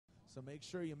So make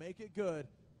sure you make it good,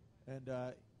 and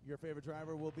your favorite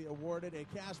driver will be awarded a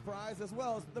cash prize as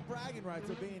well as the bragging rights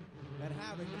of being and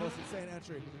having the most insane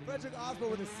entry. Frederick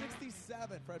Oswald with a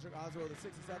 67. Frederick Oswald with a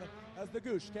 67 as the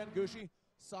Goosh. Ken Gushi,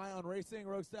 Scion Racing,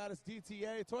 Rogue Status,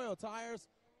 DTA, Toyo Tires,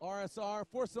 RSR,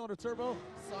 4-cylinder turbo,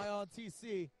 Scion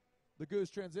TC. The Goose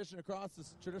transition across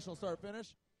this traditional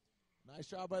start-finish. Nice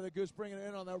job by the Goose bringing it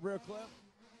in on that rear clip.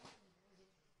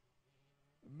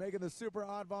 Making the super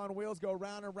Odd Von wheels go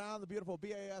round and round. The beautiful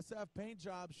BASF paint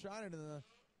job shining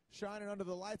under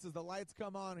the lights as the lights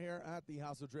come on here at the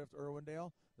House of Drift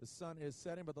Irwindale. The sun is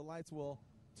setting, but the lights will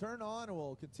turn on and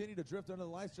will continue to drift under the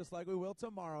lights just like we will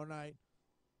tomorrow night.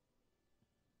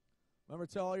 Remember,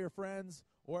 tell all your friends,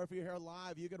 or if you're here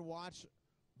live, you can watch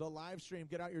the live stream.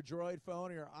 Get out your Droid phone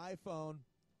or your iPhone,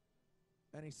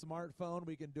 any smartphone.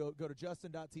 We can go to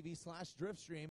justin.tv/driftstream.